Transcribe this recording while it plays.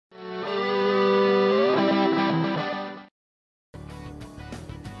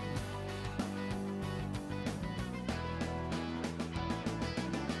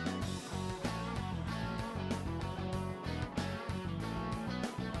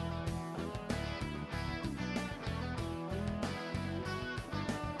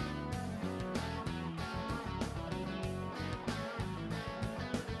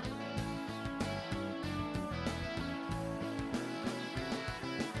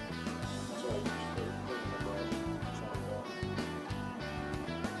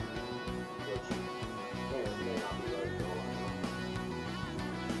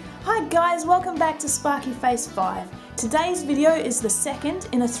guys, welcome back to Sparky Face 5. Today's video is the second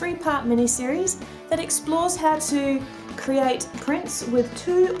in a 3-part mini-series that explores how to create prints with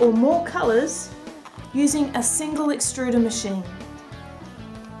 2 or more colours using a single extruder machine.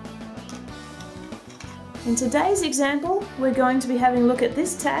 In today's example, we're going to be having a look at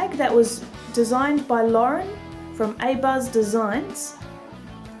this tag that was designed by Lauren from ABuzz Designs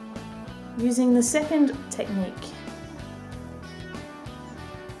using the second technique.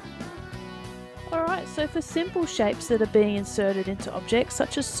 Alright, so for simple shapes that are being inserted into objects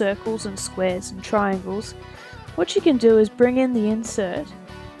such as circles and squares and triangles, what you can do is bring in the insert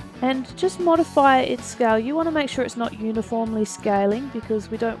and just modify its scale. You want to make sure it's not uniformly scaling because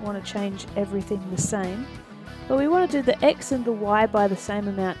we don't want to change everything the same. But we want to do the X and the Y by the same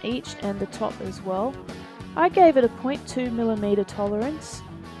amount each, and the top as well. I gave it a 0.2mm tolerance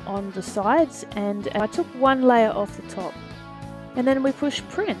on the sides, and I took 1 layer off the top. And then we push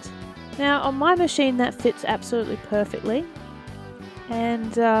print. Now on my machine that fits absolutely perfectly,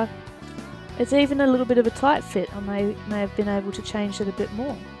 and it's even a little bit of a tight fit. I may have been able to change it a bit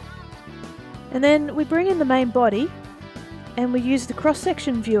more. And then we bring in the main body and we use the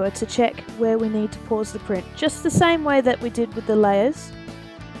cross-section viewer to check where we need to pause the print, just the same way that we did with the layers.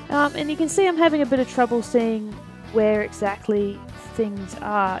 And you can see I'm having a bit of trouble seeing where exactly things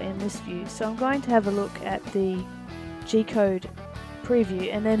are in this view, so I'm going to have a look at the G-code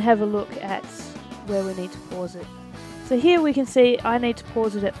preview and then have a look at where we need to pause it. So here we can see I need to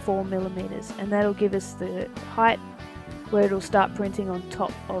pause it at 4mm, and that'll give us the height where it'll start printing on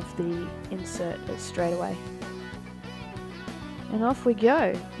top of the insert straight away. And off we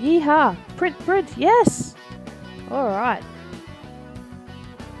go. Yeehaw! Print, print, yes! Alright.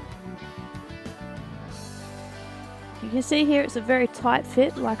 You can see here it's a very tight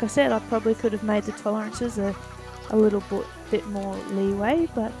fit. Like I said, I probably could have made the tolerances a little bit more leeway,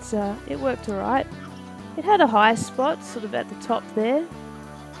 but it worked alright. It had a high spot sort of at the top there,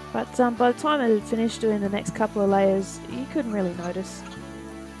 but by the time I had finished doing the next couple of layers, you couldn't really notice.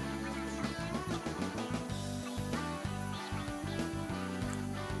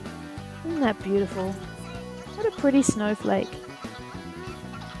 Isn't that beautiful? What a pretty snowflake.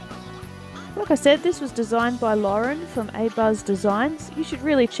 Like I said, this was designed by Lauren from ABuzz Designs. You should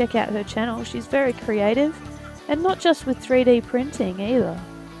really check out her channel. She's very creative, and not just with 3D printing either.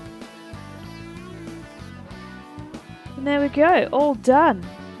 And there we go, all done.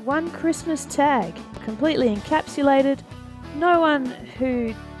 One Christmas tag, completely encapsulated. No one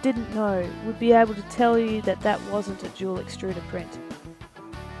who didn't know would be able to tell you that that wasn't a dual extruder print.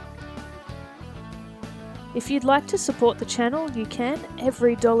 If you'd like to support the channel, you can.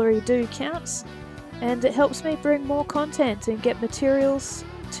 Every dollar you do counts, and it helps me bring more content and get materials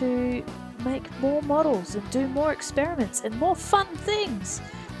to make more models and do more experiments and more fun things.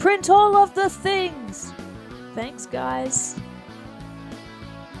 Print all of the things! Thanks, guys.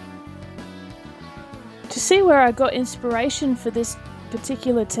 To see where I got inspiration for this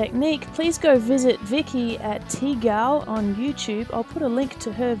particular technique, please go visit Vicky at TGAWl on YouTube. I'll put a link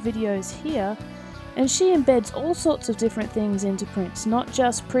to her videos here. And she embeds all sorts of different things into prints, not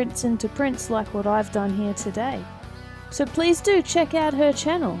just prints into prints like what I've done here today. So please do check out her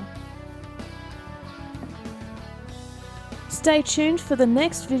channel. Stay tuned for the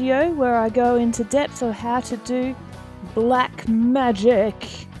next video where I go into depth of how to do black magic.